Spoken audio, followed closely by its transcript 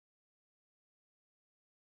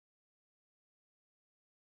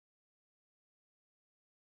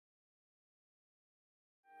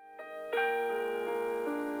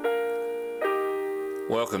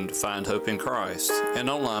Welcome to Find Hope in Christ, an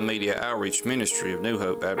online media outreach ministry of New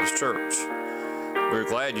Hope Baptist Church. We're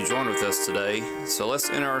glad you joined with us today, so let's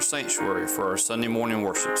enter our sanctuary for our Sunday morning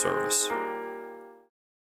worship service.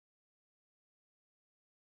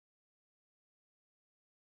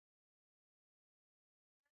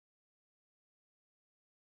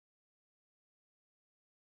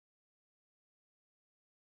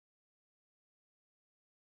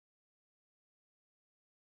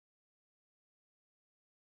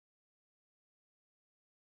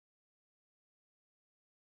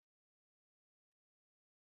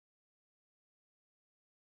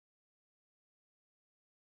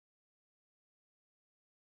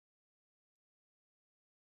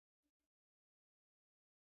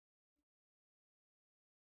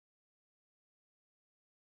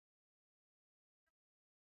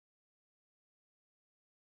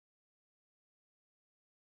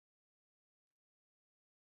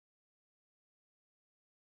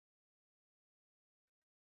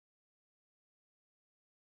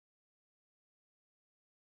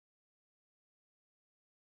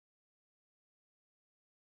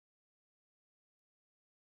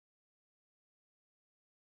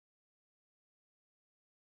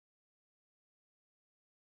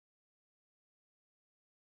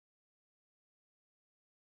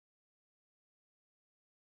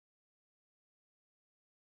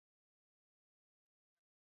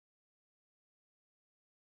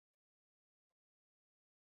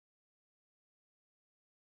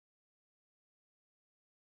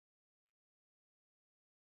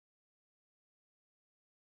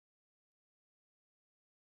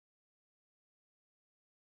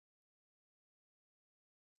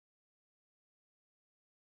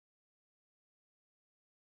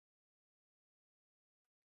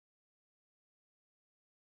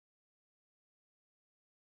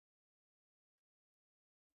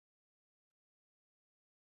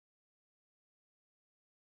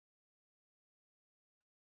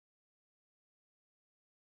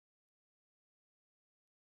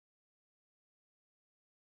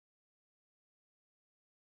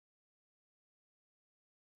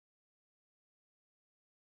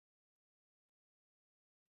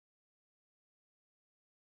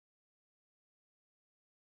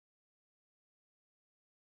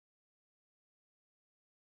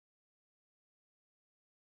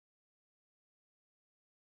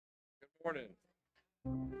 Good morning.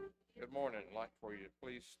 Good morning. I'd like for you to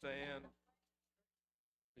please stand.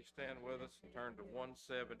 Please stand with us and turn to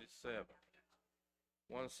 177.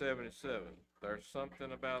 177. There's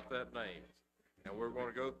something about that name. And we're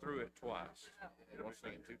going to go through it twice. We're going to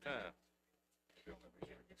sing it 2 times.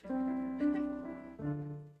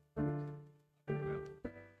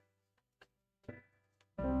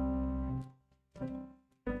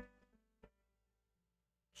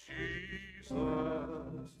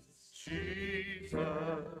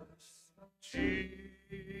 Jesus,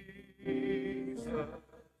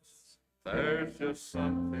 there's just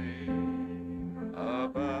something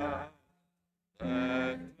about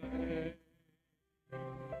that name.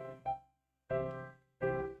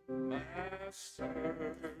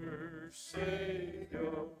 Master,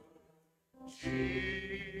 Savior, Jesus,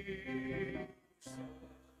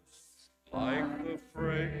 like the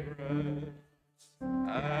fragrance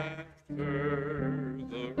after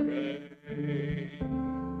the rain.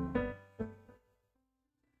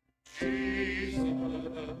 Jesus,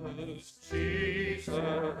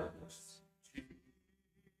 Jesus,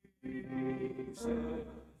 Jesus,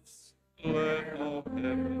 let all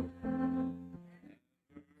heaven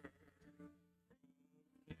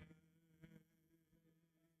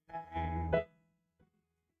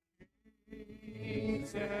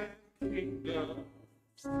kings and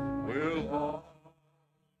kingdoms will all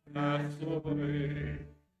pass away.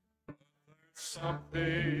 There's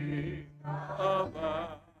something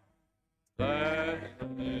about that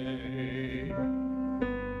name.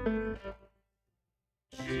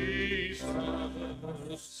 Jesus,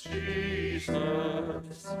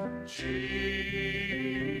 Jesus, Jesus,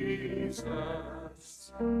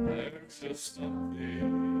 there's just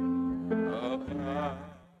something about that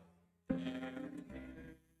name.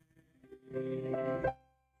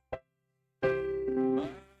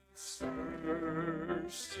 Master,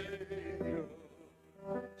 Savior,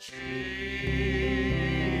 Jesus,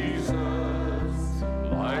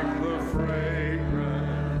 like the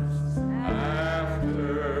fragrance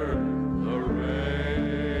after the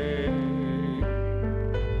rain.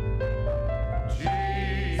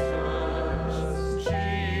 Jesus,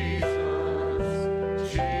 Jesus,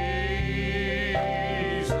 Jesus,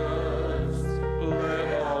 let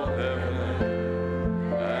all heaven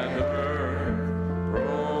and earth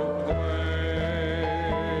proclaim.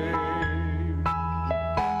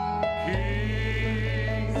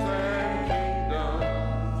 Kings and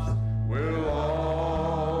kingdoms will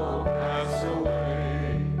all pass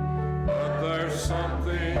away, but there's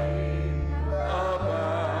something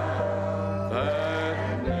about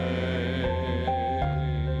that name.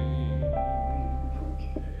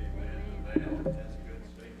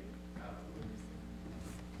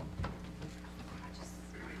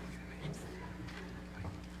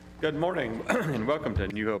 Good morning and welcome to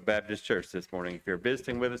New Hope Baptist Church this morning. If you're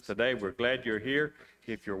visiting with us today, we're glad you're here.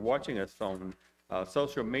 If you're watching us on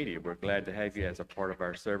social media, we're glad to have you as a part of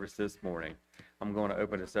our service this morning. I'm going to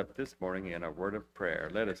open us up this morning in a word of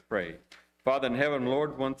prayer. Let us pray. Father in heaven,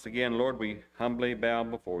 Lord, once again, Lord, we humbly bow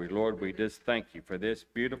before you. Lord, we just thank you for this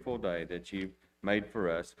beautiful day that you've made for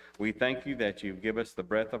us. We thank you that you give us the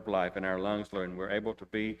breath of life in our lungs, Lord, and we're able to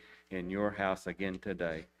be in your house again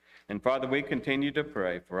today. And Father, we continue to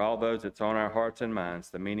pray for all those that's on our hearts and minds,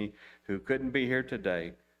 the many who couldn't be here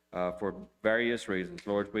today for various reasons.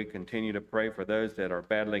 Lord, we continue to pray for those that are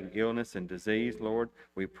battling illness and disease, Lord.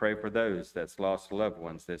 We pray for those that's lost loved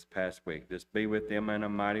ones this past week. Just be with them in a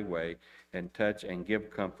mighty way and touch and give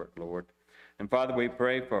comfort, Lord. And Father, we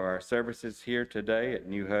pray for our services here today at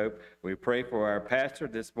New Hope. We pray for our pastor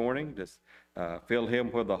this morning. Just fill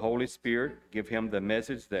him with the Holy Spirit. Give him the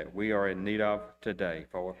message that we are in need of today.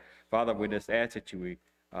 Father, we just ask that you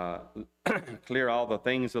clear all the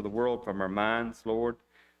things of the world from our minds, Lord,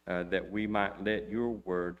 that we might let your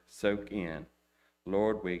word soak in.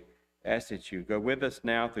 Lord, we ask that you go with us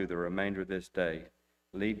now through the remainder of this day.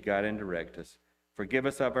 Lead, guide, and direct us. Forgive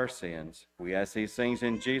us of our sins. We ask these things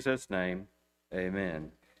in Jesus' name.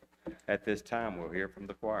 Amen. At this time, we'll hear from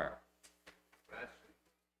the choir.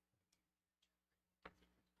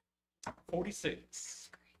 46.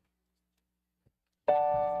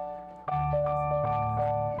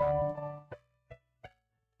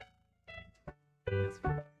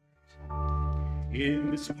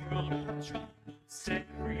 In this world I'm trying to set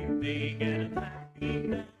everything and I'm happy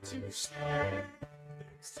not to stay.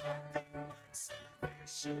 There's something like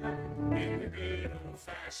salvation in the good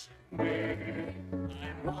old-fashioned way.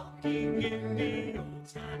 I'm walking in the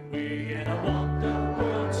old-time way and I want the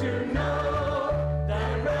world to know that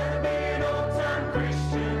I'd rather be an old-time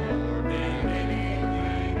Christian than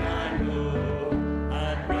anything I know.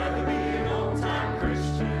 I'd rather be an old-time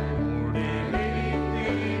Christian than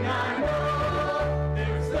anything I know.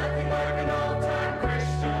 There's nothing like an old-time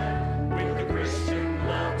Christian with a Christian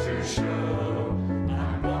love to show.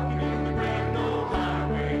 I'm walking in the grand old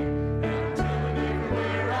highway and I'm telling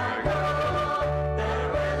everywhere I go that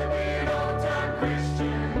I'd rather be an old-time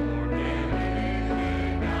Christian more than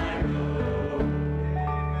anything I know.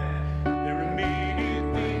 There are many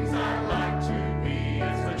things I'd like to be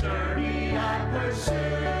as the journey I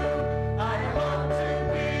pursue. I want to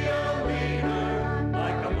be a leader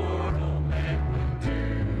like a mortal man would do.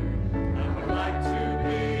 I would like to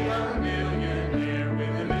be a millionaire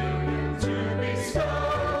with a million to bestow.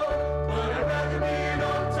 But I'd rather be an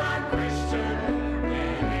old-time Christian more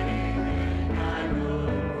than anything I know.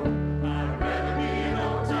 I'd rather be an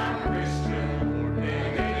old-time Christian more than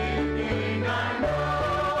anything I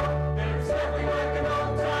know. There's nothing like an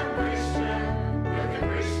old-time Christian with a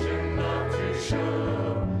Christian love to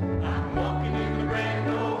show. I'm walking in the grand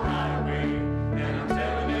old highway and I'm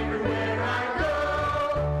telling everywhere I go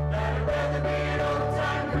that I'd rather be an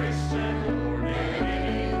old-time Christian more than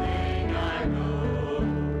anything I know.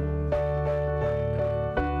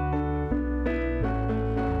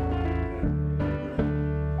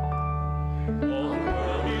 All the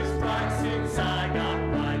world is bright since I got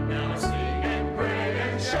right. Now I sing and pray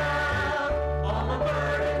and shout. All my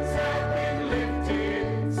burdens have been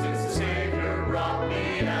lifted since the Savior brought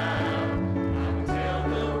me out. I will tell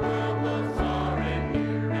the world both far and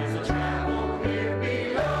near as I travel here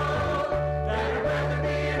below that I'd rather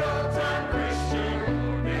be an old-time Christian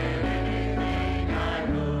more than anything I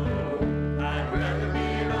know. I'd rather be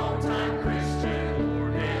an old-time Christian more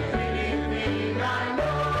than anything I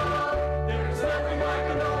know. There's nothing like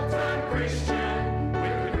an old-time Christian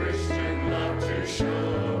with a Christian love to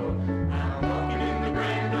show. I'm walking in the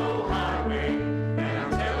grand old highway and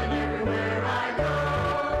I'm telling everywhere I go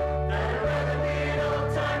that I'd rather be an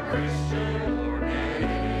old-time Christian more than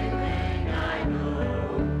anything I know.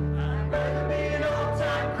 I'd rather be an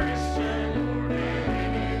old-time Christian more than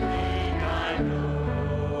anything I know.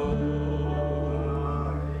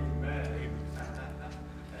 Amen.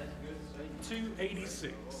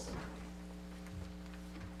 286.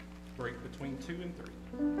 Break between 2 and 3.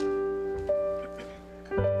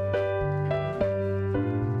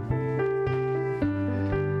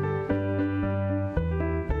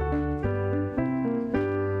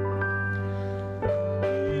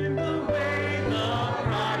 In the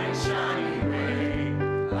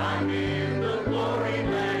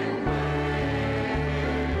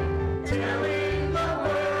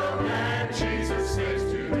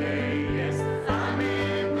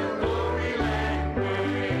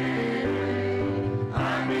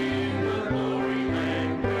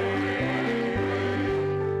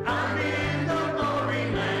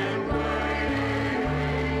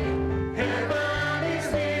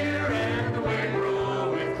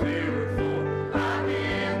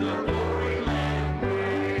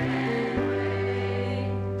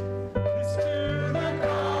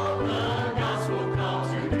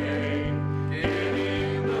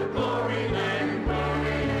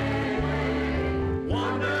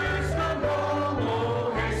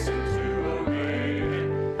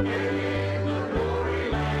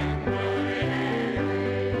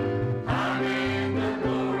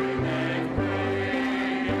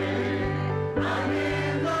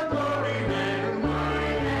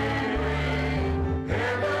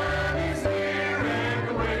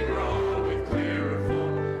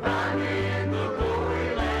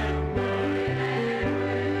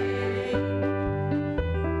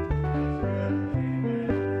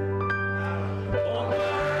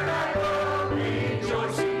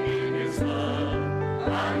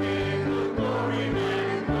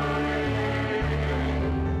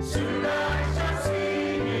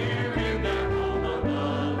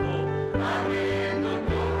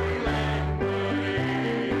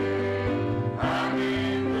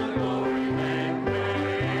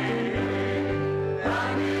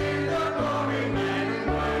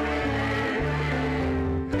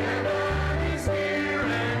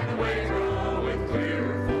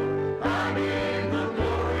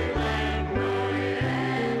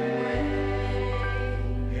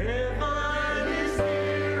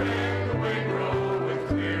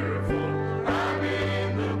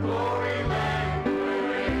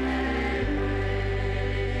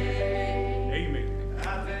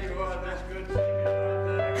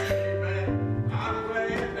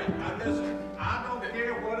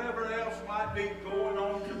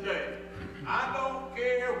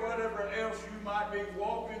care whatever else you might be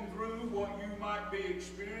walking through, what you might be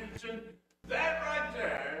experiencing. That right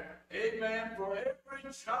there, amen, for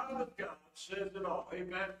every child of God says it all,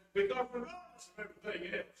 amen. Because regardless of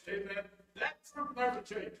everything else, amen, that truth never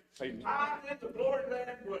changes. I'm in the glory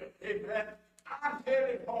land way, amen. I'm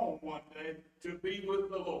headed home one day to be with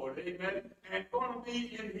the Lord, amen, and going to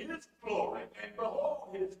be in his glory and behold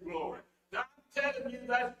his glory. Now, I'm telling you,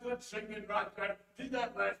 that's good singing right there. Do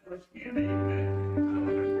that last verse again, amen.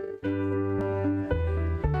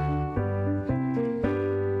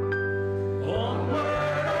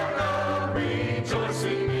 Onward, O Lord,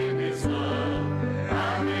 rejoicing in his love.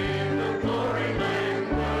 I'm in the glory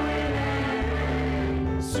land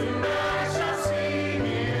waiting. Soon I shall see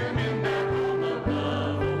him in that home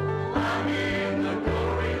above. I'm in the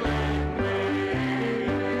glory land waiting.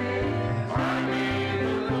 I'm in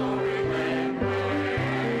the glory land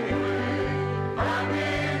waiting. I'm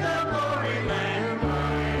in the glory land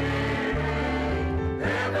waiting.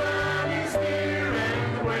 Heaven is near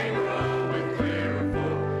and the way groweth clearer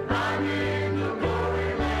for I'm in the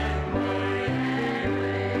glory land waiting.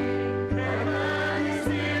 Heaven is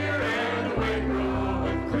near and the way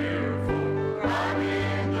groweth clearer for I'm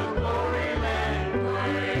in the glory land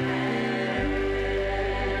waiting.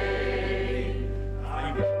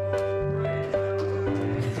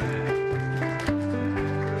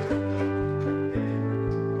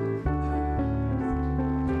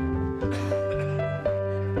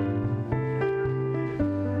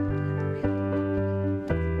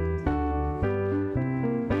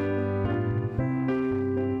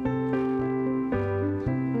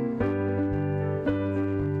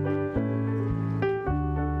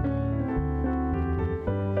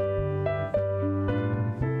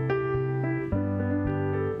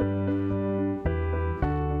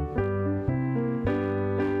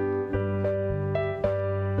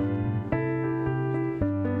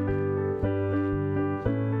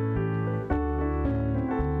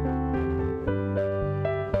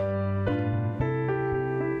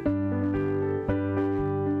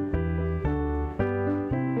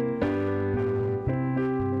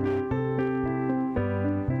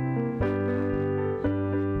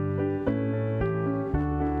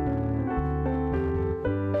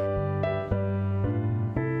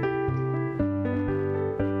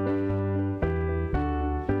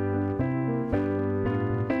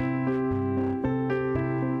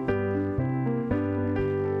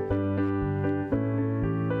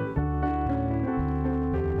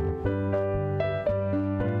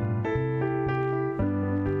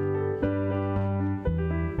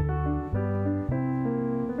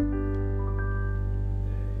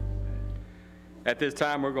 At this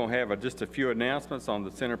time, we're going to have just a few announcements on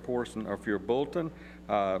the center portion of your bulletin.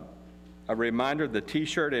 A reminder, the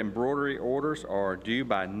T-shirt embroidery orders are due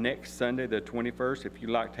by next Sunday, the 21st. If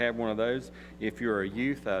you'd like to have one of those, if you're a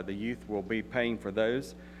youth, the youth will be paying for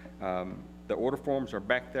those. The order forms are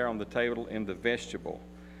back there on the table in the vestibule.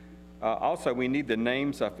 Also, we need the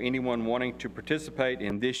names of anyone wanting to participate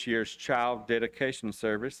in this year's child dedication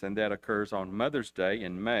service, and that occurs on Mother's Day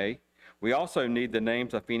in May. We also need the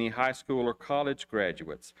names of any high school or college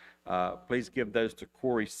graduates. Please give those to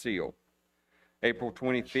Corey Seal. April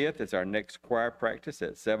 25th is our next choir practice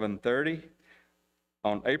at 7:30.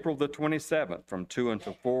 On April the 27th, from 2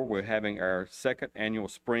 until 4, we're having our second annual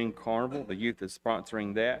Spring Carnival. The youth is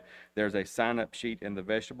sponsoring that. There's a sign-up sheet in the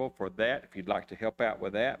vestibule for that if you'd like to help out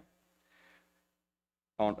with that.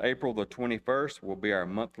 On April the 21st will be our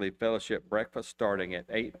monthly fellowship breakfast starting at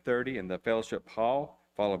 8:30 in the fellowship hall,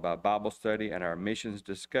 followed by Bible study and our missions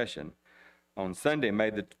discussion. On Sunday, May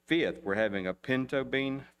the 5th, we're having a pinto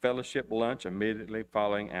bean fellowship lunch immediately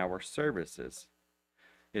following our services.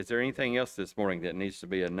 Is there anything else this morning that needs to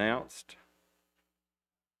be announced?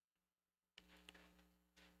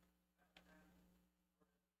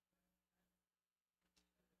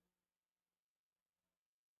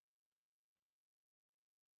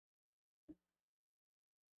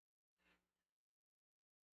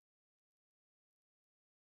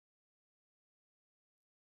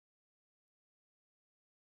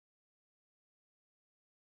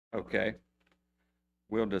 Okay.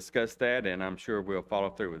 We'll discuss that, and I'm sure we'll follow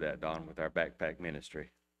through with that, Don, with our backpack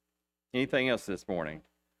ministry. Anything else this morning?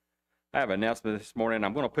 I have an announcement this morning.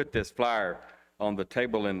 I'm going to put this flyer on the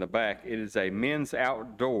table in the back. It is a men's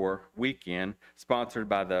outdoor weekend sponsored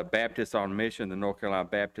by the Baptists on Mission, the North Carolina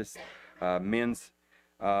Baptist men's.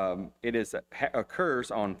 It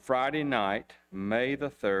occurs on Friday night, May the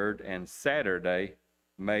 3rd, and Saturday,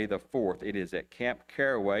 May the 4th. It is at Camp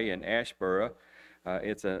Caraway in Ashboro.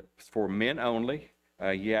 It's for men only.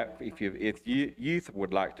 If youth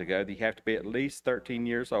would like to go, you have to be at least 13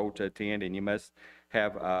 years old to attend, and you must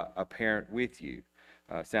have a parent with you.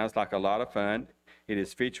 Sounds like a lot of fun. It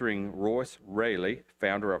is featuring Royce Rayleigh,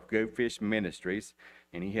 founder of Go Fish Ministries,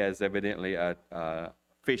 and he has evidently a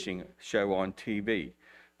fishing show on TV.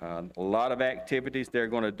 A lot of activities they're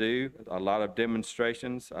going to do, a lot of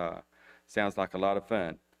demonstrations. Sounds like a lot of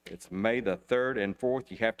fun. It's May the 3rd and 4th.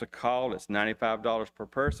 You have to call. It's $95 per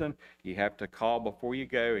person. You have to call before you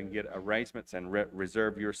go and get arrangements and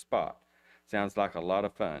reserve your spot. Sounds like a lot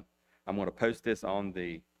of fun. I'm going to post this on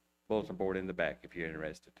the bulletin board in the back if you're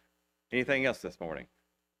interested. Anything else this morning?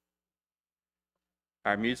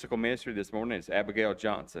 Our musical ministry this morning is Abigail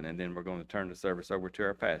Johnson, and then we're going to turn the service over to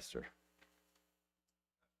our pastor.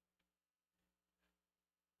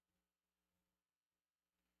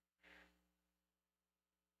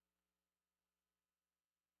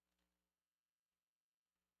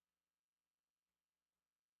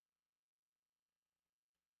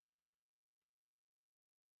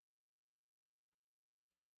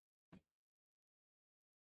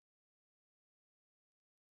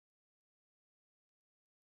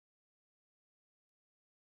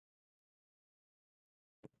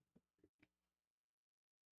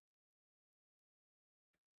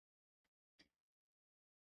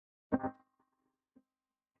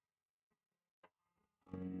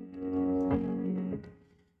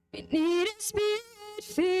 We need a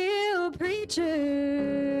spirit-filled preachers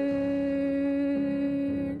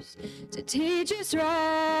to teach us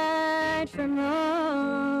right from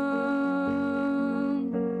wrong.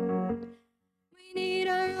 We need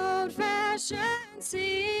our old-fashioned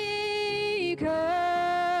seekers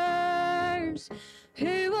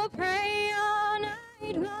who will pray all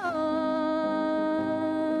night long.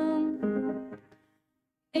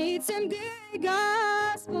 Need some good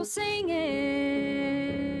gospel singing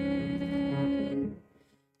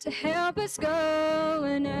to help us go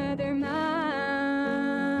another mile.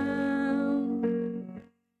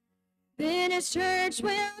 Then His church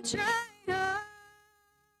will triumph,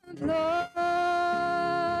 Lord,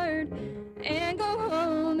 and go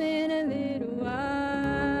home in a little while.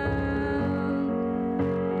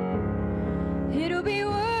 It'll be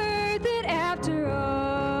worth it after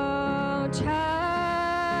all,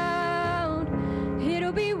 child.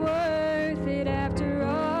 It'll be worth it after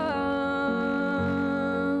all.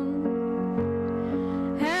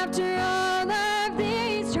 After all of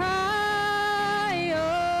these trials,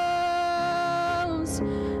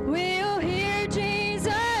 we'll hear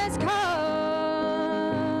Jesus call.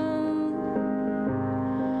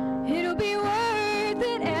 It'll be worth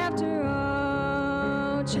it after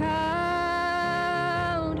all,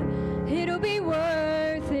 child. It'll be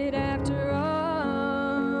worth it after all.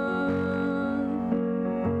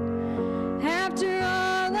 After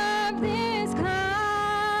all of this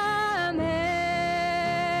climbing,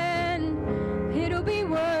 it'll be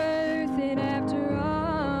worth it after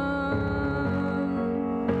all.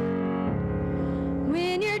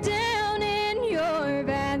 When you're down in your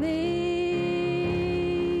valley,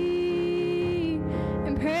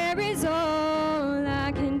 and prayer is all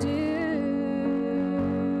I can do,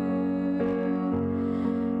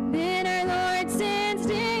 then our Lord sends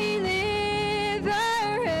deliverance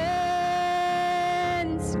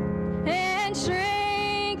and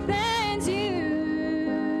strengthens you.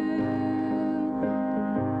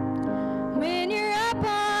 When you're up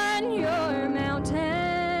on your mountain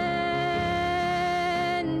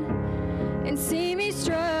and see me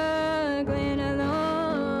struggling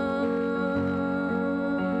alone,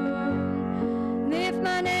 lift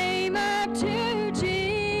my name up to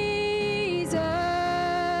Jesus.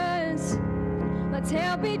 Let's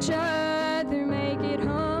help each other make it home.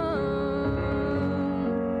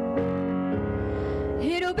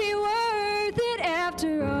 It'll be worth it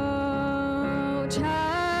after all,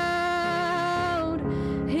 child.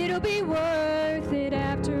 It'll be worth it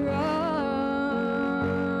after all.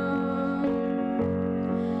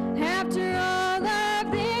 After all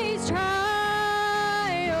of these trials,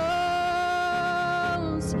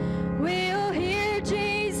 we'll hear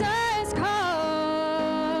Jesus call.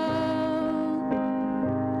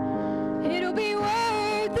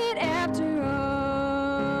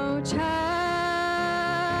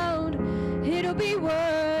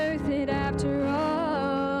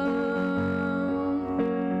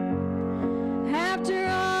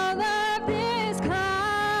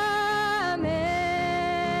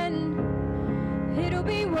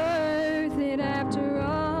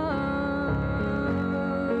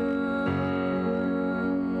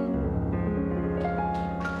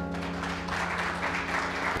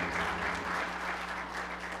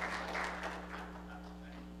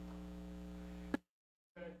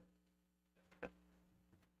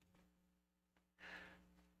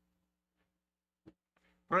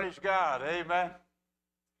 Praise God. Amen.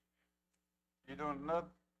 You doing another?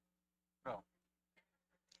 No.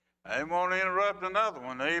 I didn't want to interrupt another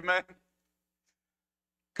one. Amen.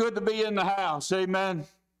 Good to be in the house. Amen.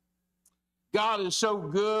 God is so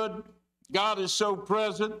good. God is so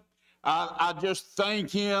present. I just thank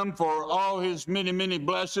him for all his many, many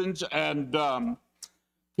blessings, and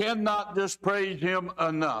cannot just praise him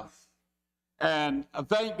enough. And I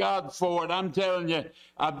thank God for it. I'm telling you,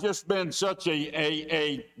 I've just been such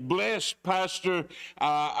a blessed pastor.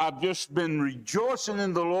 I've just been rejoicing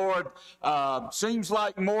in the Lord. Seems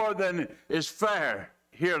like more than is fair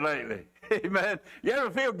here lately. Amen. You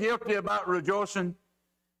ever feel guilty about rejoicing?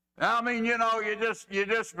 I mean, you know, you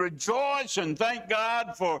just rejoice and thank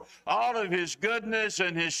God for all of his goodness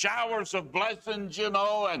and his showers of blessings, you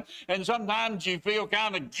know, and sometimes you feel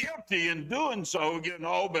kind of guilty in doing so, you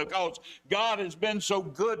know, because God has been so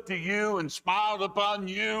good to you and smiled upon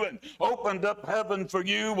you and opened up heaven for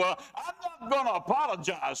you. Well, I'm not going to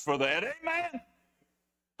apologize for that. Amen.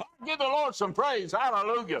 I'll give the Lord some praise.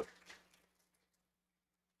 Hallelujah.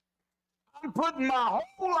 I'm putting my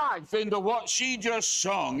whole life into what she just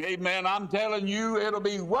sung. Amen. I'm telling you, it'll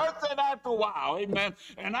be worth it after a while. Amen.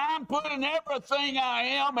 And I'm putting everything I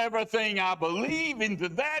am, everything I believe into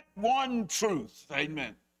that one truth.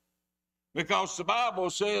 Amen. Because the Bible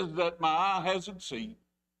says that my eye hasn't seen,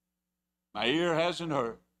 my ear hasn't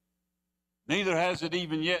heard, neither has it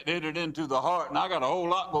even yet entered into the heart. And I got a whole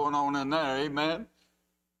lot going on in there. Amen.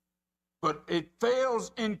 But it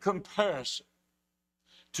fails in comparison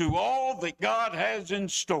to all that God has in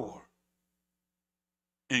store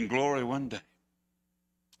in glory one day.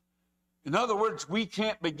 In other words, we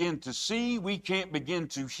can't begin to see, we can't begin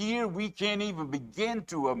to hear, we can't even begin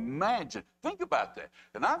to imagine. Think about that.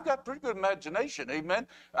 And I've got pretty good imagination, amen.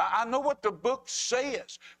 I know what the book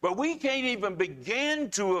says, but we can't even begin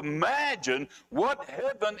to imagine what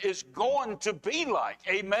heaven is going to be like,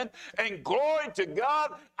 amen. And glory to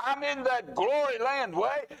God, I'm in that glory land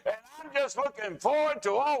way, and I'm just looking forward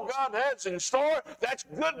to all God has in store. That's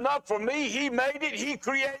good enough for me. He made it, he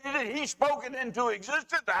created it, he spoke it into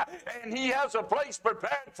existence, and he has a place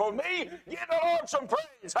prepared for me. Give the Lord some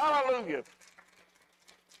praise. Hallelujah.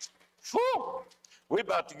 Whew. We're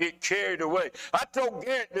about to get carried away. I told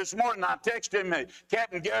Garrett this morning, I texted him,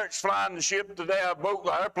 Captain Garrett's flying the ship today, I booked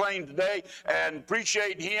the airplane today, and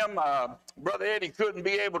appreciate him. Brother Eddie couldn't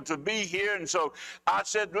be able to be here, and so I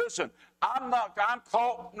said, listen, I'm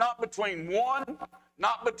caught not between one,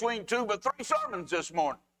 not between two, but three sermons this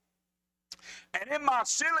morning. And in my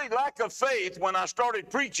silly lack of faith, when I started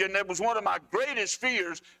preaching, that was one of my greatest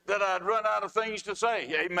fears, that I'd run out of things to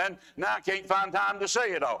say. Amen. Now I can't find time to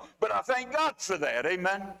say it all. But I thank God for that.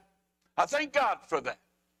 Amen. I thank God for that.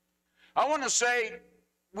 I want to say,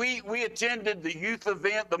 we attended the youth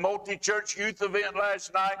event, the multi-church youth event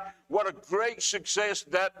last night. What a great success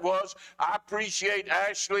that was. I appreciate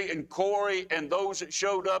Ashley and Corey and those that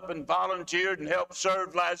showed up and volunteered and helped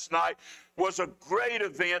serve last night. Was a great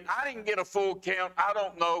event. I didn't get a full count. I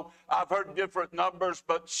don't know. I've heard different numbers,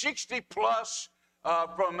 but 60 plus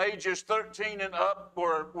from ages 13 and up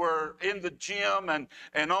were in the gym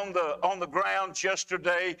and on the grounds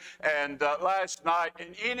yesterday and last night.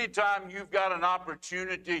 And anytime you've got an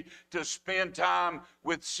opportunity to spend time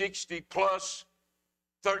with 60 plus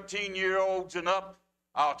 13-year-olds and up,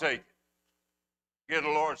 I'll take it. Give the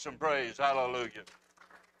Lord some praise. Hallelujah.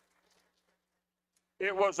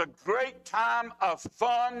 It was a great time of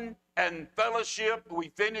fun and fellowship. We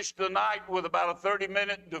finished the night with about a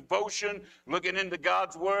 30-minute devotion, looking into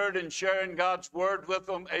God's Word and sharing God's Word with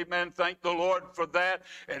them. Amen. Thank the Lord for that.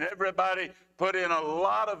 And everybody put in a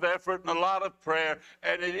lot of effort and a lot of prayer.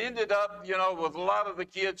 And it ended up, you know, with a lot of the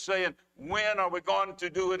kids saying, when are we going to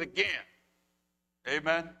do it again?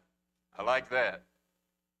 Amen. I like that.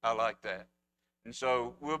 I like that. And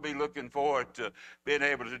so we'll be looking forward to being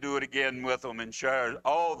able to do it again with them and share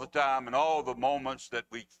all the time and all the moments that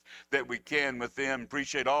we can with them.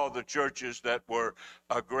 Appreciate all the churches that were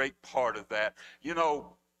a great part of that. You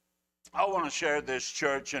know, I want to share this,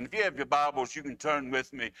 church, and if you have your Bibles, you can turn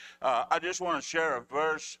with me. I just want to share a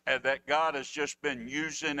verse that God has just been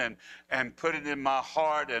using and put it in my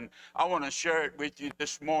heart, and I want to share it with you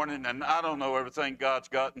this morning. And I don't know everything God's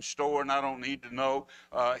got in store, and I don't need to know.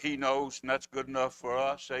 He knows, and that's good enough for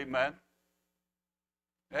us. Amen.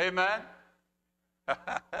 Amen.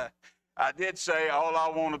 I did say all I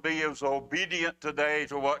want to be is obedient today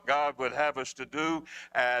to what God would have us to do,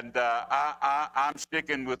 and I'm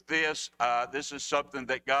sticking with this. This is something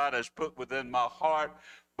that God has put within my heart,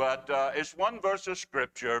 but it's one verse of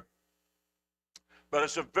Scripture, but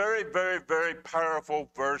it's a very, very, very powerful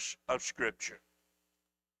verse of Scripture.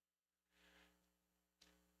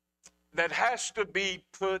 that has to be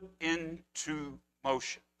put into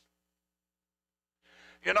motion.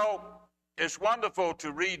 You know, it's wonderful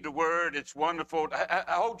to read the Word. It's wonderful.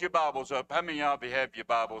 Hold your Bibles up. How many of you have your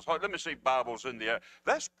Bibles? Let me see Bibles in the air.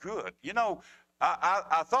 That's good. You know,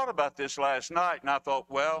 I thought about this last night, and I thought,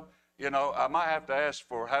 well, you know, I might have to ask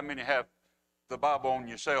for how many have the Bible on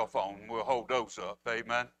your cell phone. We'll hold those up.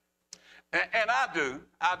 Amen. And I do.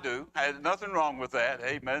 There's nothing wrong with that.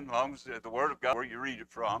 Amen. As long as the Word of God, where you read it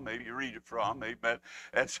from, maybe you read it from. Amen.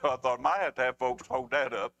 And so I thought I might have to have folks hold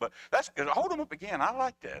that up. But that's good. Hold them up again. I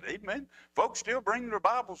like that. Amen. Folks still bring their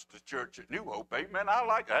Bibles to church at New Hope. Amen. I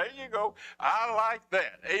like that. There you go. I like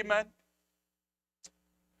that. Amen.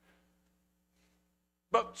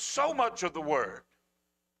 But so much of the Word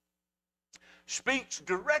speaks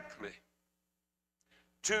directly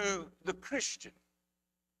to the Christian,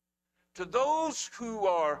 to those who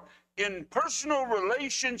are in personal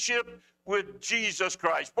relationship with Jesus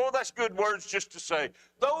Christ. Boy, that's good words just to say.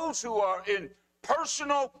 Those who are in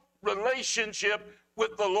personal relationship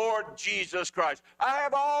with the Lord Jesus Christ. I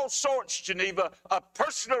have all sorts, Geneva, of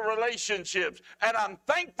personal relationships, and I'm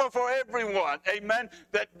thankful for everyone, amen,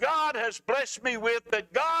 that God has blessed me with,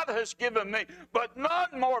 that God has given me, but none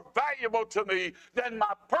more valuable to me than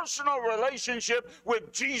my personal relationship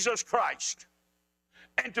with Jesus Christ.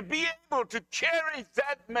 And to be able to carry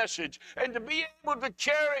that message, and to be able to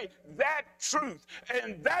carry that truth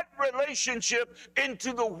and that relationship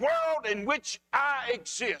into the world in which I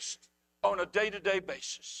exist on a day-to-day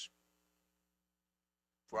basis.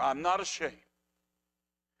 For I'm not ashamed.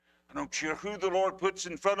 I don't care who the Lord puts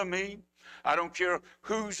in front of me. I don't care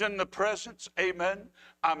who's in the presence. Amen.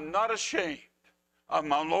 I'm not ashamed of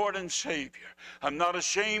my Lord and Savior. I'm not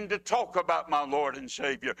ashamed to talk about my Lord and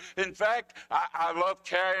Savior. In fact, I love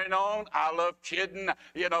carrying on. I love kidding.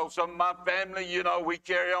 You know, some of my family, you know, we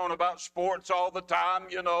carry on about sports all the time,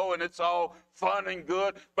 you know, and it's all fun and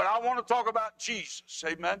good. But I want to talk about Jesus.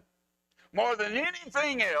 Amen. More than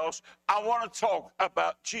anything else, I want to talk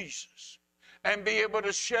about Jesus and be able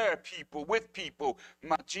to share with people,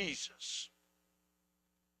 my Jesus.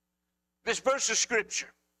 This verse of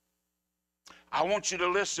Scripture, I want you to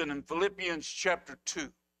listen in Philippians chapter 2.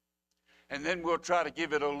 And then we'll try to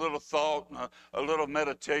give it a little thought and a little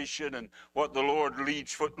meditation and what the Lord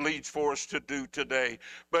leads for us to do today.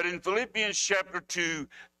 But in Philippians chapter 2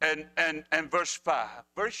 and verse 5,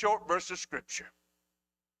 very short verse of Scripture,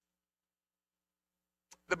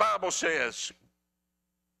 the Bible says,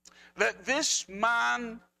 "Let this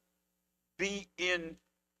mind be in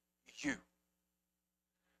you."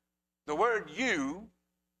 The word "you,"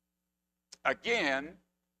 again,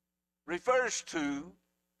 refers to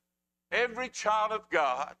every child of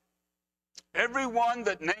God, everyone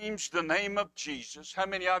that names the name of Jesus. How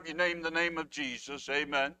many of you name the name of Jesus?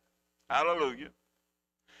 Amen. Hallelujah.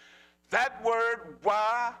 That word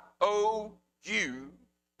Y-O-U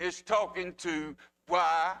is talking to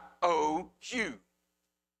Y-O-U.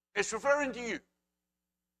 It's referring to you.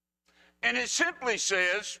 And it simply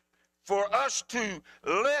says for us to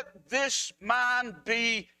let this mind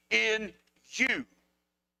be in you.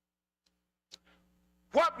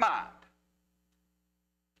 What mind?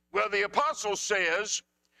 Well, the apostle says,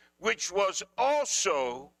 which was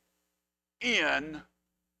also in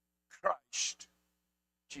Christ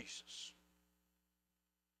Jesus.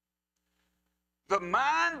 The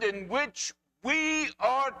mind in which we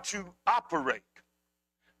are to operate,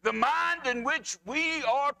 the mind in which we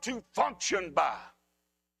are to function by,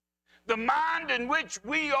 the mind in which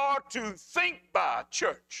we are to think by,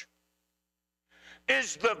 church,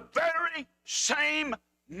 is the very same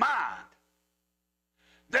mind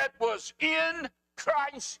that was in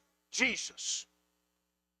Christ Jesus.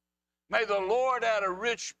 May the Lord add a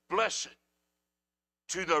rich blessing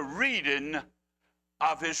to the reading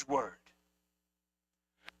of His Word.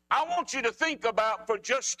 I want you to think about for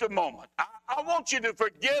just a moment. I want you to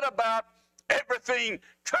forget about everything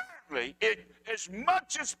currently, as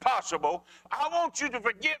much as possible. I want you to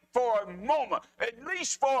forget for a moment, at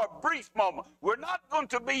least for a brief moment. We're not going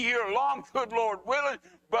to be here long, good Lord willing,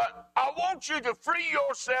 but I want you to free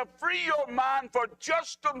yourself, free your mind for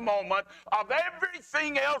just a moment of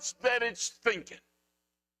everything else that it's thinking.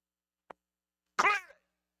 Clear it.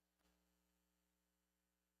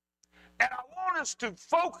 And I want us to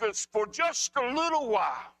focus for just a little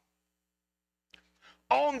while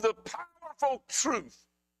on the powerful truth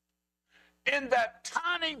in that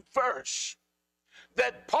tiny verse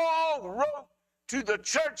that Paul wrote to the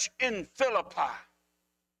church in Philippi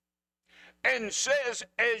and says,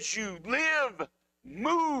 as you live,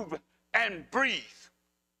 move, and breathe,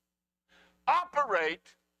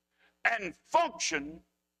 operate and function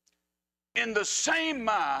in the same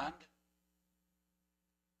mind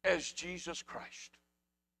as Jesus Christ.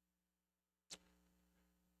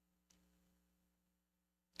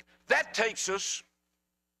 That takes us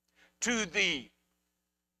to the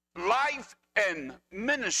life and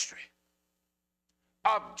ministry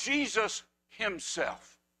of Jesus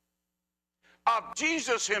himself. Of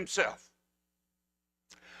Jesus himself.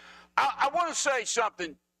 I want to say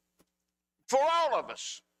something for all of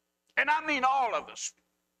us, and I mean all of us,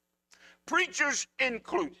 preachers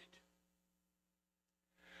included.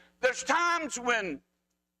 There's times when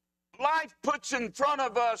life puts in front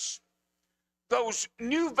of us those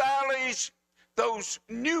new valleys, those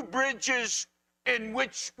new bridges in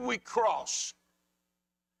which we cross.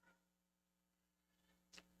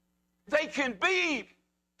 They can be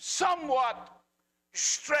somewhat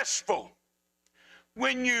stressful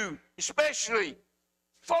when you especially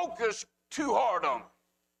focus too hard on them.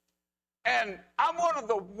 And I'm one of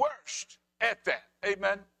the worst at that.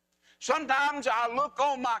 Amen. Sometimes I look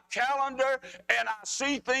on my calendar and I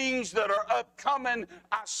see things that are upcoming.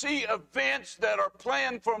 I see events that are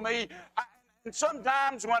planned for me. And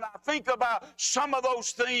sometimes when I think about some of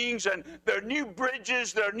those things and their new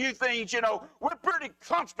bridges, their new things, you know, we're pretty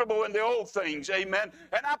comfortable in the old things, amen.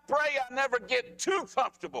 And I pray I never get too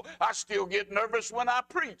comfortable. I still get nervous when I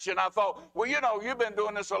preach. And I thought, well, you know, you've been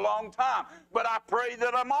doing this a long time. But I pray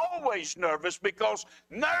that I'm always nervous, because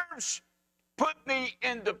nerves put me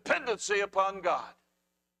in dependency upon God.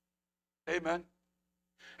 Amen.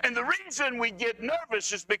 And the reason we get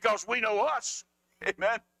nervous is because we know us.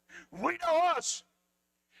 Amen. We know us,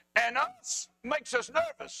 and us makes us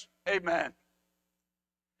nervous. Amen.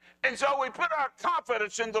 And so we put our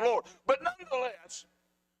confidence in the Lord. But nonetheless,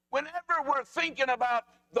 whenever we're thinking about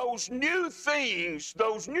those new things,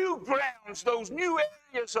 those new grounds, those new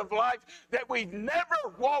areas of life that we've never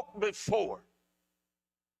walked before,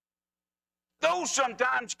 those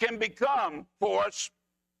sometimes can become for us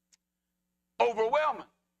overwhelming,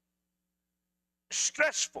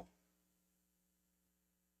 stressful.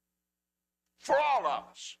 For all of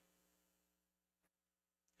us.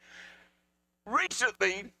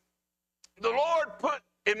 Recently, the Lord put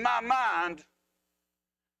in my mind,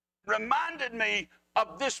 reminded me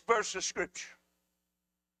of this verse of Scripture.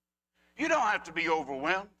 You don't have to be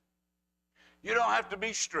overwhelmed. You don't have to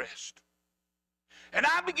be stressed. And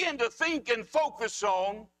I began to think and focus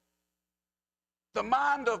on the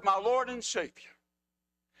mind of my Lord and Savior,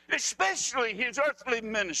 especially his earthly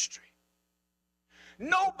ministry.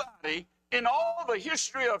 Nobody in all the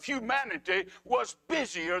history of humanity was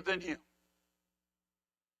busier than him.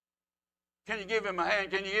 Can you give him a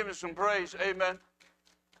hand? Can you give him some praise? Amen.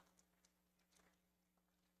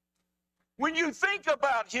 When you think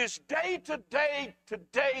about his day-to-day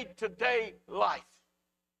life,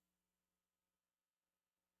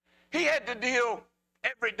 he had to deal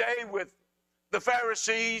every day with the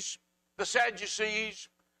Pharisees, the Sadducees,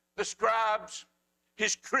 the scribes,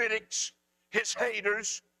 his critics, his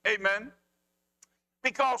haters. Amen.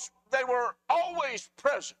 Because they were always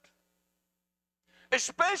present,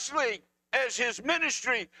 especially as his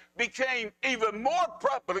ministry became even more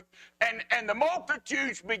public and the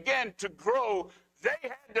multitudes began to grow. They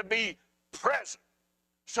had to be present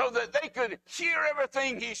so that they could hear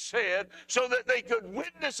everything he said, so that they could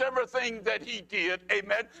witness everything that he did.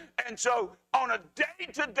 Amen. And so on a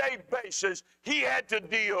day-to-day basis, he had to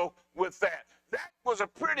deal with that. That was a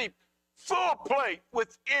pretty full plate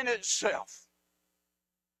within itself.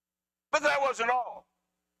 But that wasn't all.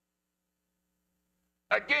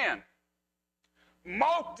 Again,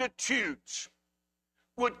 multitudes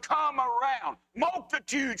would come around.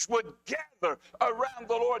 Multitudes would gather around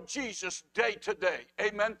the Lord Jesus day to day.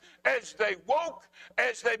 Amen. As they woke,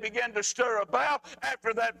 as they began to stir about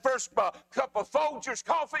after that first cup of Folgers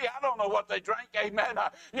coffee, I don't know what they drank. Amen.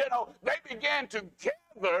 They began to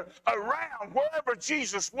gather around wherever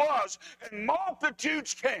Jesus was, and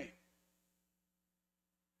multitudes came.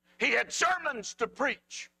 He had sermons to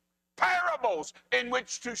preach, parables in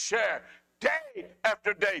which to share, day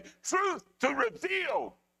after day, truth to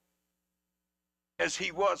reveal, as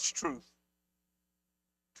he was truth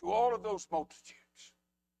to all of those multitudes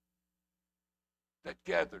that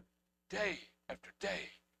gathered day after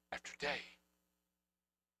day after day.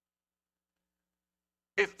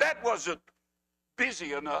 If that wasn't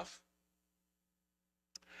busy enough,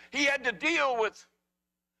 he had to deal with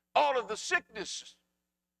all of the sicknesses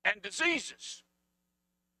and diseases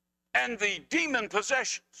and the demon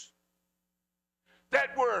possessions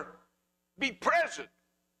that be present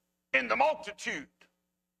in the multitude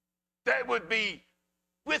that would be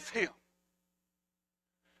with him.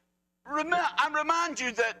 I remind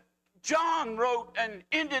you that John wrote and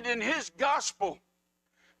ended in his gospel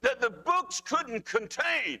that the books couldn't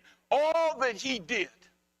contain all that he did.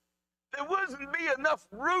 There wouldn't be enough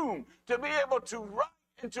room to be able to write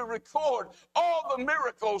and to record all the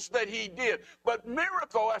miracles that he did. But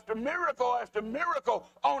miracle after miracle after miracle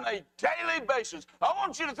on a daily basis. I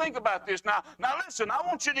want you to think about this now. Now listen, I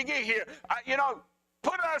want you to get here.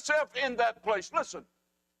 Put ourselves in that place. Listen.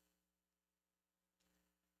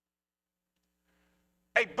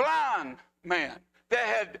 A blind man that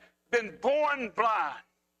had been born blind,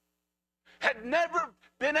 had never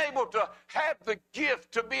been able to have the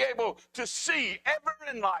gift to be able to see ever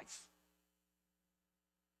in life.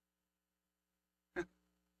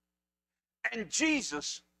 And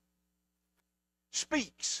Jesus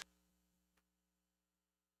speaks,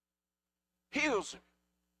 heals him,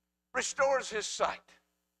 restores his sight.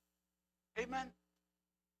 Amen.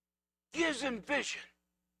 Gives him vision.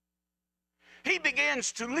 He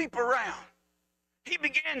begins to leap around. He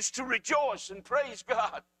begins to rejoice and praise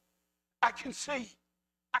God. I can see.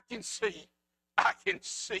 I can see. I can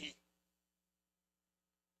see.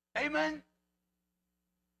 Amen.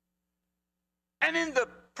 And in the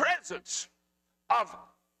presence of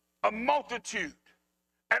a multitude,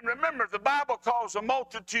 and remember, the Bible calls a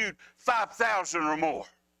multitude 5,000 or more.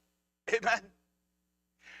 Amen.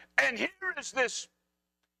 And here is this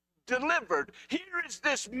delivered. Here is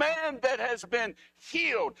this man that has been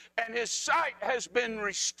healed, and his sight has been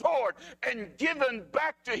restored and given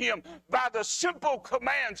back to him by the simple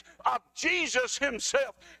commands of Jesus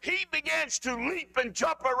himself. He begins to leap and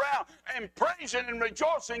jump around and praising and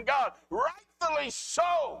rejoicing God, rightfully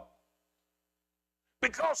so,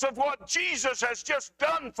 because of what Jesus has just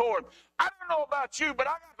done for him. I don't know about you, but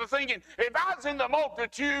I got to thinking, if I was in the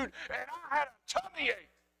multitude and I had a tummy ache,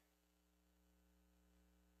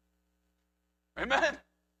 amen,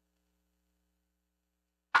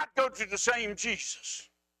 I'd go to the same Jesus.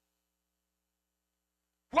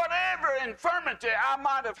 Whatever infirmity I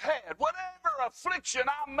might have had, whatever affliction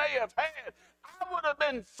I may have had, I would have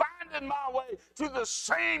been finding my way to the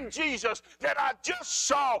same Jesus that I just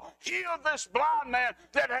saw heal this blind man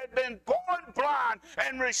that had been born blind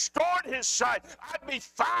and restored his sight. I'd be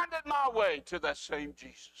finding my way to that same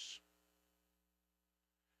Jesus.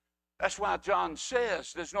 That's why John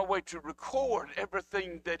says there's no way to record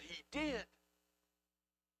everything that he did.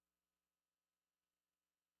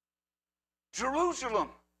 Jerusalem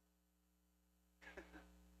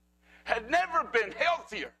had never been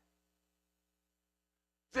healthier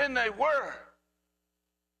than they were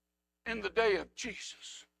in the day of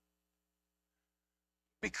Jesus,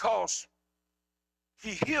 because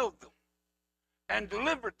he healed them and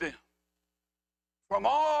delivered them from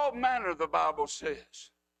all manner, the Bible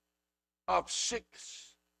says, of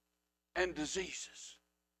sickness and diseases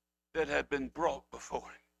that had been brought before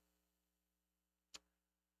him.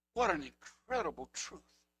 What an incredible truth.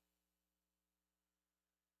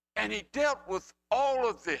 And he dealt with all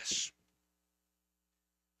of this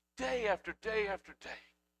day after day after day.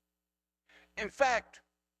 In fact,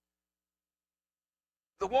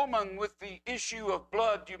 the woman with the issue of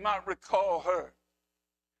blood, you might recall her,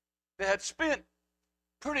 that had spent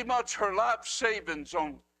pretty much her life savings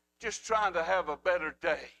on just trying to have a better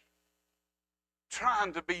day,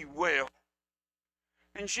 trying to be well.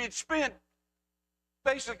 And she'd spent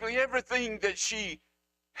basically everything that she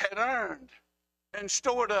had earned and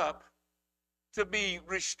stored up to be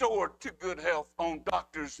restored to good health on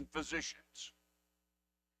doctors and physicians.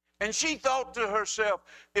 And she thought to herself,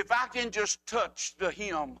 if I can just touch the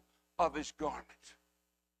hem of his garment.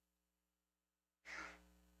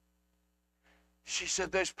 She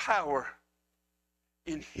said, there's power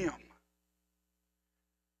in him.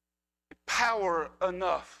 Power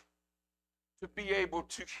enough to be able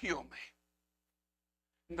to heal me.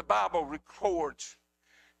 And the Bible records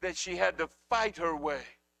that she had to fight her way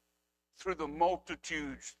through the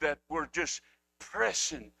multitudes that were just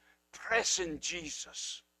pressing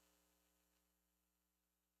Jesus.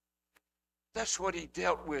 That's what he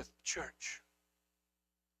dealt with, church,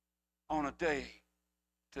 on a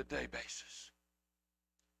day-to-day basis.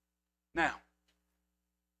 Now,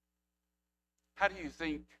 how do you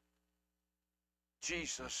think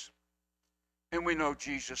Jesus, and we know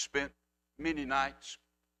Jesus spent many nights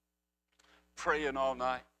praying all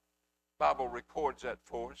night. Bible records that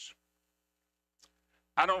for us.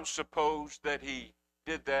 I don't suppose that he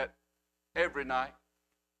did that every night.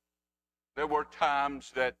 There were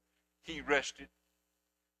times that he rested,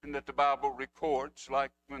 and that the Bible records,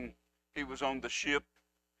 like when he was on the ship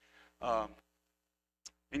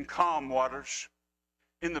in calm waters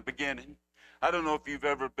in the beginning. I don't know if you've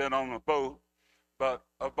ever been on a boat, but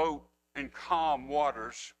a boat in calm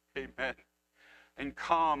waters, amen, in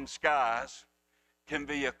calm skies, can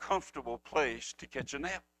be a comfortable place to catch a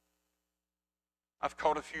nap. I've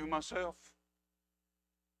caught a few myself.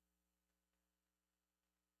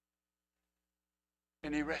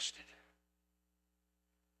 And he rested.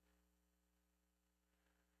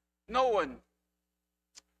 Knowing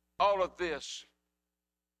all of this,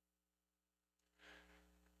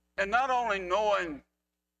 and not only knowing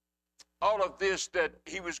all of this that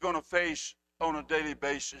he was going to face on a daily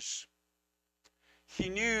basis, he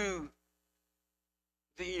knew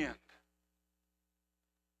the end.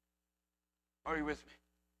 Are you with me?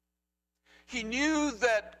 He knew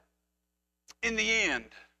that in the end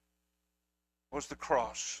was the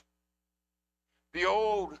cross, the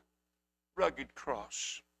old rugged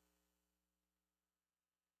cross,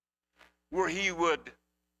 where he would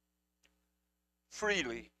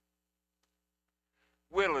freely,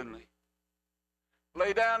 willingly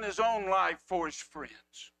lay down his own life for his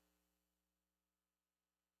friends.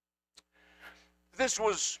 This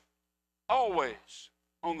was always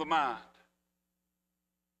on the mind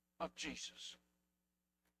of Jesus.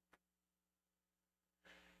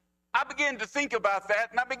 I began to think about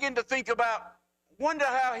that, and I began to think about, wonder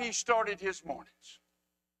how he started his mornings.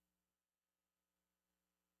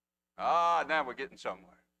 Now we're getting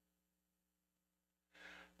somewhere.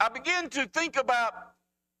 I began to think about,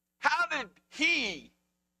 how did he,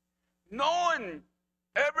 knowing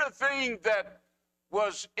everything that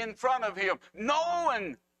was in front of him,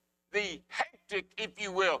 knowing the hectic, if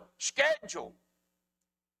you will, schedule,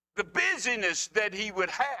 the busyness that he would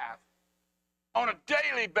have on a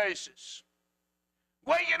daily basis,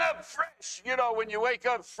 waking up fresh, when you wake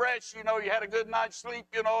up fresh, you had a good night's sleep,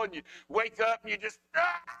 and you wake up and you just,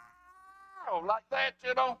 like that,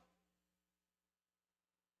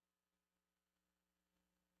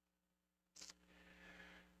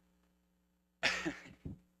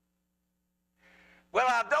 Well,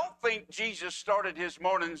 I don't think Jesus started his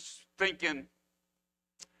mornings thinking,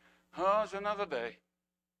 it's another day.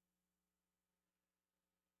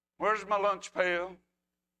 Where's my lunch pail?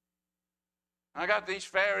 I got these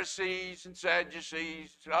Pharisees and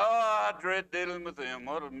Sadducees. I dread dealing with them.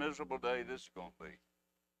 What a miserable day this is going to be.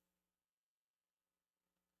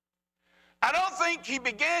 I don't think he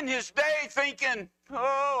began his day thinking,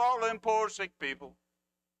 all them poor sick people.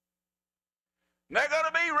 They're going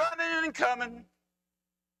to be running and coming.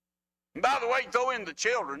 And by the way, throw in the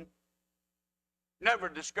children. Never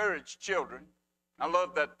discourage children. I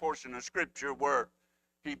love that portion of Scripture where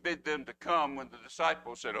he bid them to come when the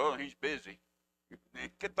disciples said, he's busy.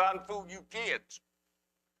 Get on, fool you kids.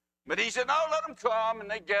 But he said, no, let them come.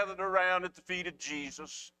 And they gathered around at the feet of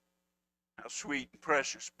Jesus. How sweet and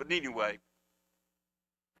precious. But anyway,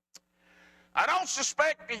 I don't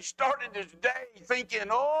suspect he started his day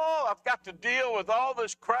thinking, I've got to deal with all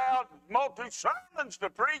this crowd, multi-sermons to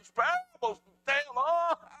preach, parables to tell.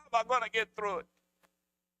 How am I going to get through it?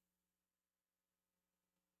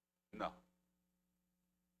 No.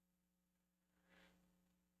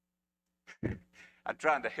 I'm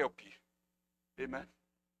trying to help you. Amen?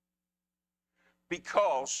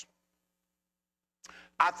 Because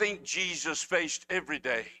I think Jesus faced every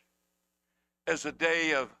day as a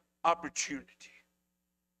day of opportunity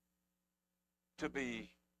to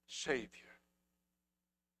be Savior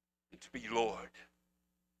and to be Lord,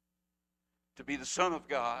 to be the Son of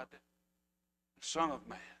God, the Son of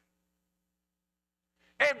Man.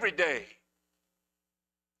 Every day,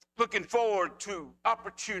 looking forward to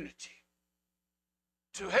opportunity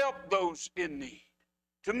to help those in need,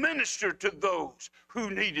 to minister to those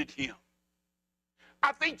who needed him.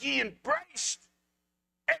 I think he embraced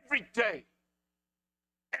every day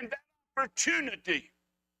and that opportunity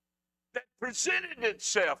that presented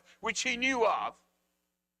itself, which he knew of,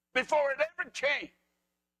 before it ever came.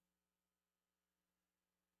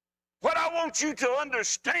 What I want you to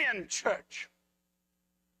understand, church,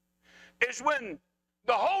 is when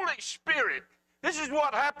the Holy Spirit, this is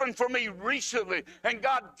what happened for me recently, and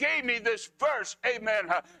God gave me this verse, amen,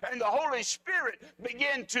 and the Holy Spirit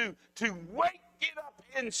began to wake it up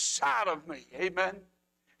inside of me, amen.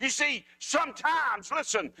 You see, sometimes,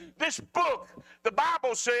 listen, this book, the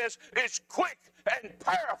Bible says, is quick and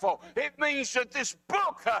powerful. It means that this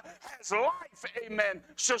book has life, amen,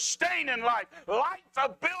 sustaining life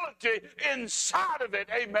ability inside of it,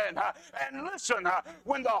 amen. And listen,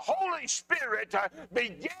 when the Holy Spirit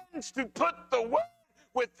begins to put the word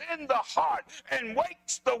within the heart and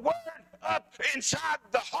wakes the word up inside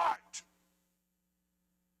the heart,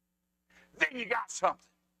 then you got something.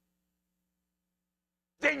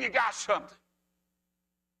 Then you got something.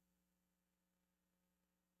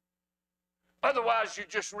 Otherwise, you're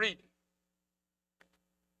just reading.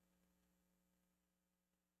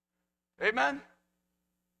 Amen?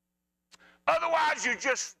 Otherwise, you're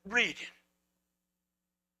just reading.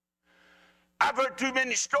 I've heard too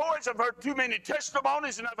many stories, I've heard too many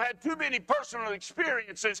testimonies, and I've had too many personal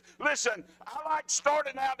experiences. Listen, I like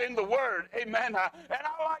starting out in the Word, amen, and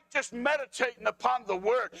I like just meditating upon the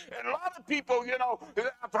Word. And a lot of people, you know,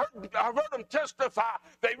 I've heard them testify.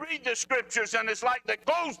 They read the Scriptures, and it's like they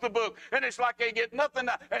close the book, and it's like they get nothing.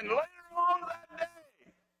 And later on that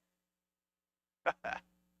day,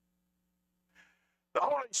 the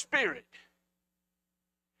Holy Spirit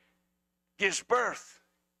gives birth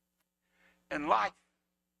and life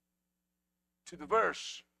to the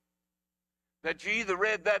verse that you either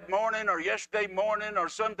read that morning or yesterday morning or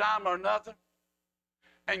sometime or another,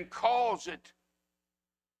 and calls it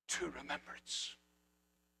to remembrance.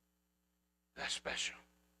 That's special.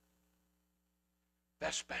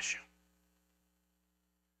 That's special.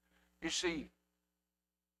 You see,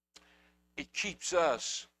 it keeps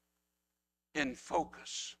us in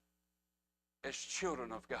focus as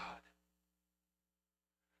children of God.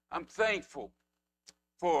 I'm thankful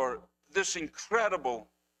for this incredible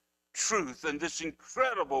truth and this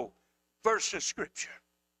incredible verse of Scripture.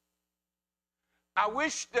 I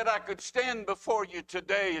wish that I could stand before you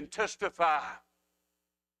today and testify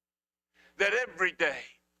that every day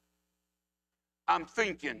I'm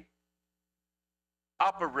thinking,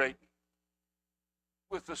 operating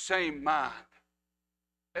with the same mind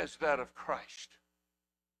as that of Christ.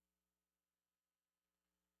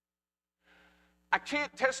 I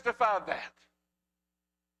can't testify that,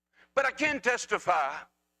 but I can testify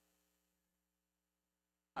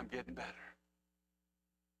I'm getting better.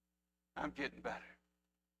 I'm getting better.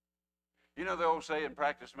 You know the old saying,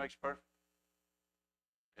 practice makes perfect?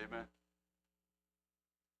 Amen.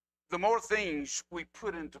 The more things we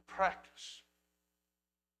put into practice,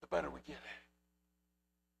 the better we get at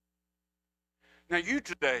it. Now you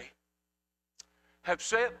today have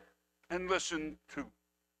sat and listened to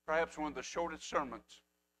perhaps one of the shortest sermons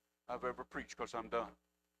I've ever preached, because I'm done.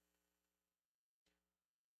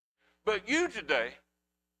 But you today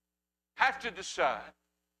have to decide,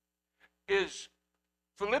 is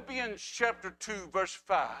Philippians chapter 2, verse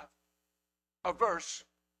 5, a verse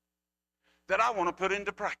that I want to put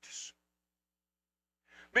into practice?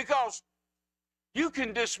 Because you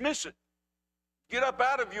can dismiss it. Get up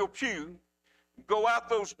out of your pew, go out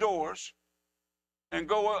those doors, and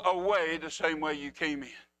go away the same way you came in.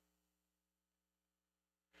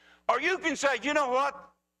 Or you can say, you know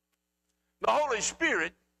what? The Holy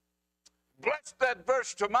Spirit blessed that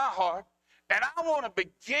verse to my heart, and I want to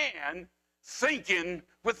begin thinking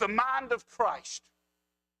with the mind of Christ.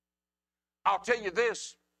 I'll tell you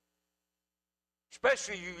this,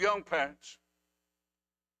 especially you young parents,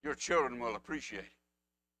 your children will appreciate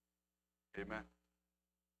it. Amen.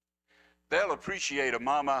 They'll appreciate a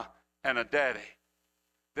mama and a daddy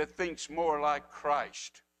that thinks more like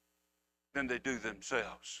Christ than they do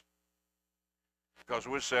themselves. Because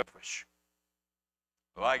we're selfish.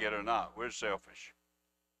 Like it or not, we're selfish.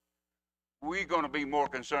 We're going to be more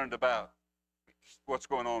concerned about what's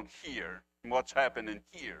going on here and what's happening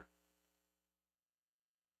here.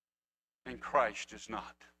 And Christ is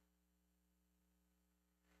not.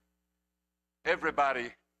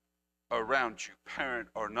 Everybody around you, parent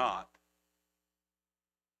or not,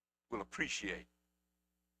 will appreciate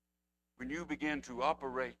when you begin to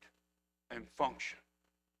operate and function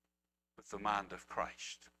with the mind of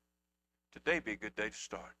Christ. Today be a good day to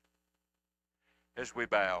start. As we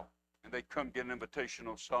bow, and they come get an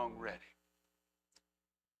invitational song ready.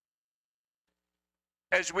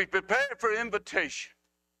 As we prepare for invitation,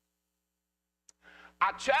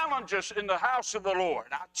 I challenge us in the house of the Lord,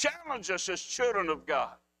 I challenge us as children of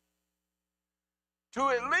God to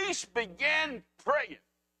at least begin praying,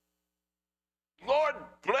 Lord,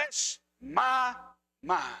 bless my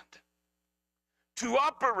mind to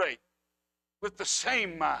operate with the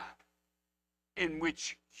same mind in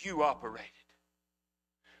which you operated.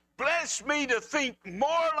 Bless me to think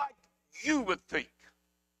more like you would think.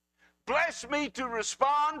 Bless me to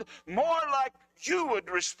respond more like you would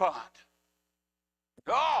respond.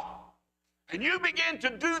 Oh, and you begin to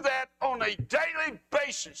do that on a daily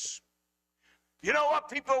basis. You know what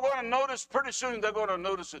people are going to notice? Pretty soon they're going to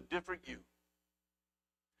notice a different you.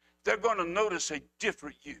 They're going to notice a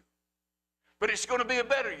different you. But it's going to be a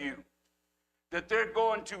better you that they're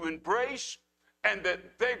going to embrace and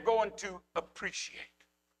that they're going to appreciate.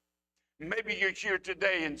 Maybe you're here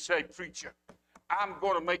today and say, preacher, I'm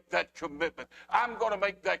going to make that commitment. I'm going to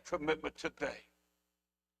make that commitment today.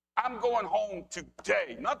 I'm going home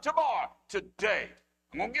today, not tomorrow, today.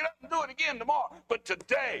 I'm going to get up and do it again tomorrow, but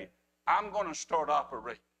today I'm going to start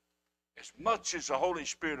operating as much as the Holy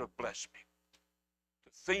Spirit will bless me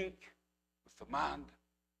to think the mind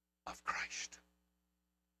of Christ.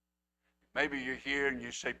 Maybe you're here and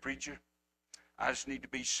you say, preacher, I just need to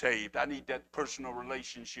be saved. I need that personal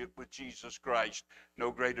relationship with Jesus Christ.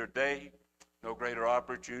 No greater day, no greater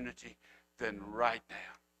opportunity than right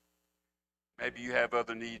now. Maybe you have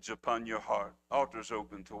other needs upon your heart. Altars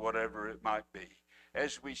open to whatever it might be.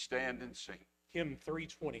 As we stand and sing. Hymn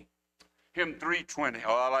 320. Hymn 320.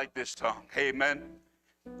 Oh, I like this song. Amen.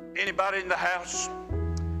 Anybody in the house?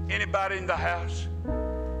 Anybody in the house?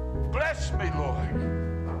 Bless me,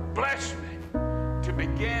 Lord. Bless me to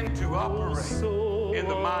begin to operate in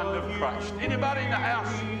the mind of Christ. Anybody in the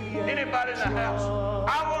house? Anybody in the house?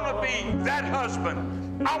 I want to be that husband.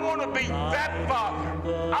 I want to be that father.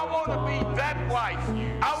 I want to be that wife.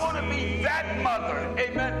 I want to be that mother.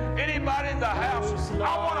 Amen. Anybody in the house?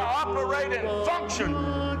 I want to operate and function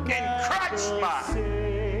in Christ's mind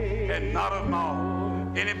and not of my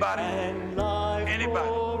own. Anybody? Anybody?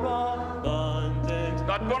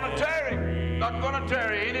 Not going to tarry. Not going to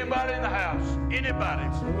tarry. Anybody in the house? Anybody?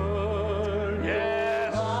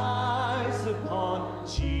 Yes. Eyes upon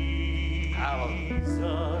Jesus.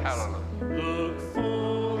 Hallelujah. Hallelujah. Look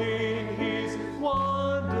full in his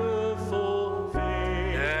wonderful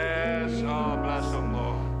face. Yes. Oh, bless them,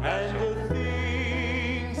 Lord. Bless And them. the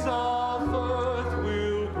things of earth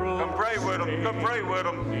will grow. Come pray with them. Come pray with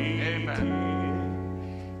them. Amen.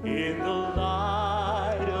 In the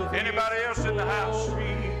light of Anybody else in the house?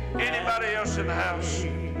 Anybody else in the house?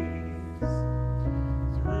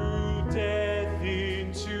 through death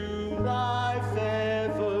into life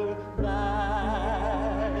everlasting.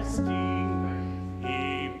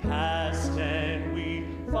 He passed and we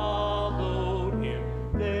followed him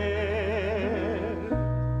there.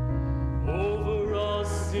 Over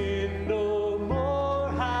us sin no more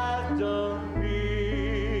hath dominion.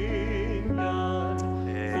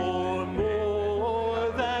 For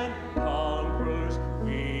more than conquerors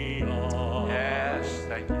we are. Yes.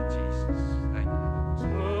 Thank you, Jesus. Thank you.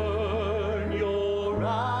 Turn your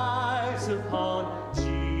eyes upon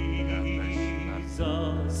Jesus.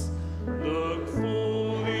 Look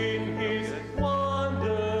full in his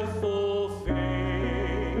wonderful face.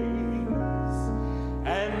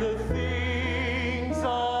 And the things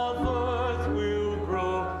of earth will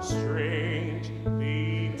grow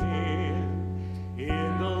strangely dim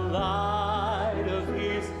in the light of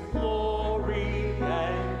his glory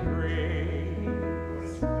and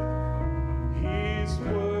grace. His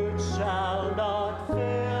word shall not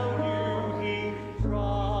fail you, he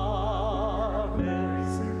promised.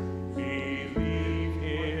 Believe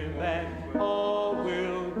him and all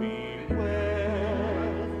will be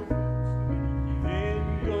well. Then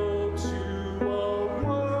go to a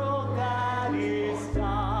world that is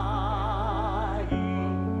dying,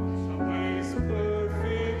 his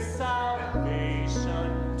perfect salvation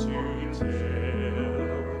to tell.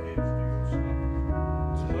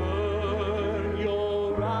 Turn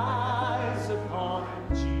your eyes upon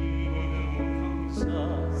Jesus.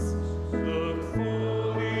 Look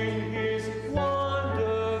full in his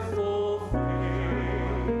wonderful face.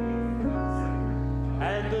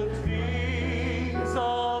 And the things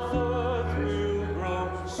of earth will grow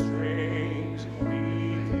strangely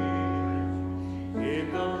dim in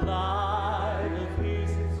the light of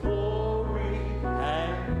his glory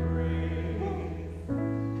and grace.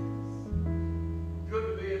 Good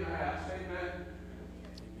to be in the house. Amen.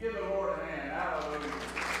 Give the Lord a hand. Hallelujah.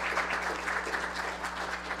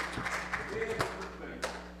 To be able to think.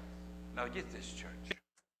 Now get this, church.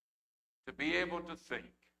 To be able to think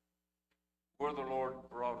where the Lord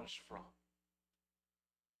brought us from.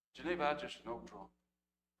 Geneva, I just know drunk.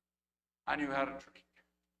 I knew how to drink.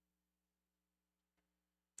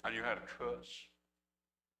 I knew how to cuss.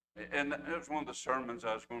 And that was one of the sermons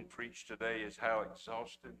I was going to preach today, is how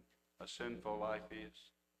exhausting a sinful life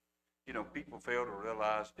is. You know, people fail to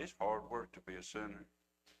realize it's hard work to be a sinner.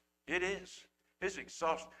 It is. It's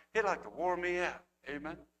exhausting. It like to wore me out.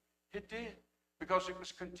 Amen. It did. Because it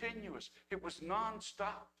was continuous. It was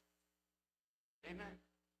nonstop. Amen.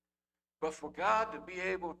 But for God to be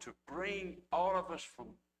able to bring all of us from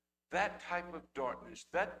that type of darkness,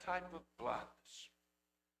 that type of blindness,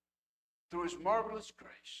 through his marvelous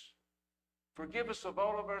grace, forgive us of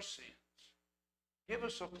all of our sins, give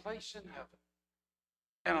us a place in heaven,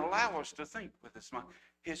 and allow us to think with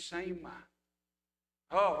his same mind.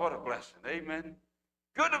 Oh, what a blessing. Amen.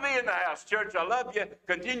 Good to be in the house, church. I love you.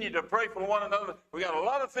 Continue to pray for one another. We got a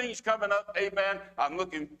lot of things coming up. Amen. I'm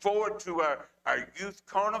looking forward to our youth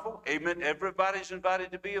carnival. Amen. Everybody's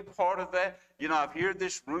invited to be a part of that. You know, I've heard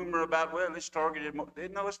this rumor about, well, it's targeted. No,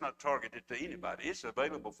 it's not targeted to anybody. It's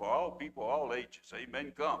available for all people, all ages.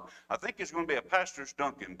 Amen. Come. I think it's going to be a Pastor's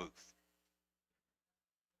Duncan booth.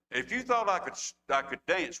 If you thought I could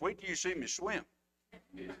dance, wait till you see me swim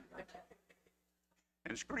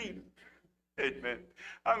and scream. Amen.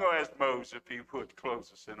 I'm going to ask Moses if he would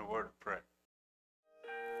close us in a word of prayer.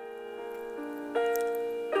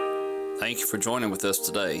 Thank you for joining with us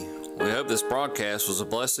today. We hope this broadcast was a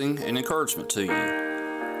blessing and encouragement to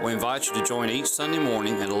you. We invite you to join each Sunday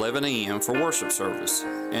morning at 11 a.m. for worship service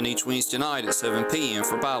and each Wednesday night at 7 p.m.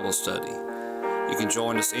 for Bible study. You can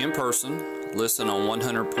join us in person, listen on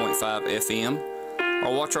 100.5 FM,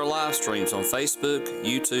 or watch our live streams on Facebook,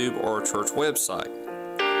 YouTube, or our church website.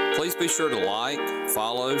 Please be sure to like,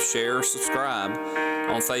 follow, share, subscribe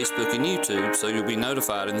on Facebook and YouTube so you'll be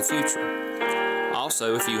notified in the future.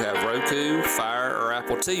 Also, if you have Roku, Fire, or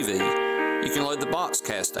Apple TV, you can load the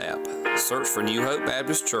Boxcast app, search for New Hope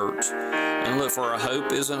Baptist Church, and look for our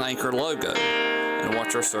Hope is an Anchor logo, and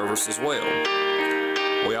watch our service as well.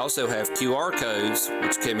 We also have QR codes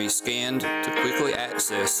which can be scanned to quickly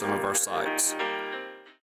access some of our sites.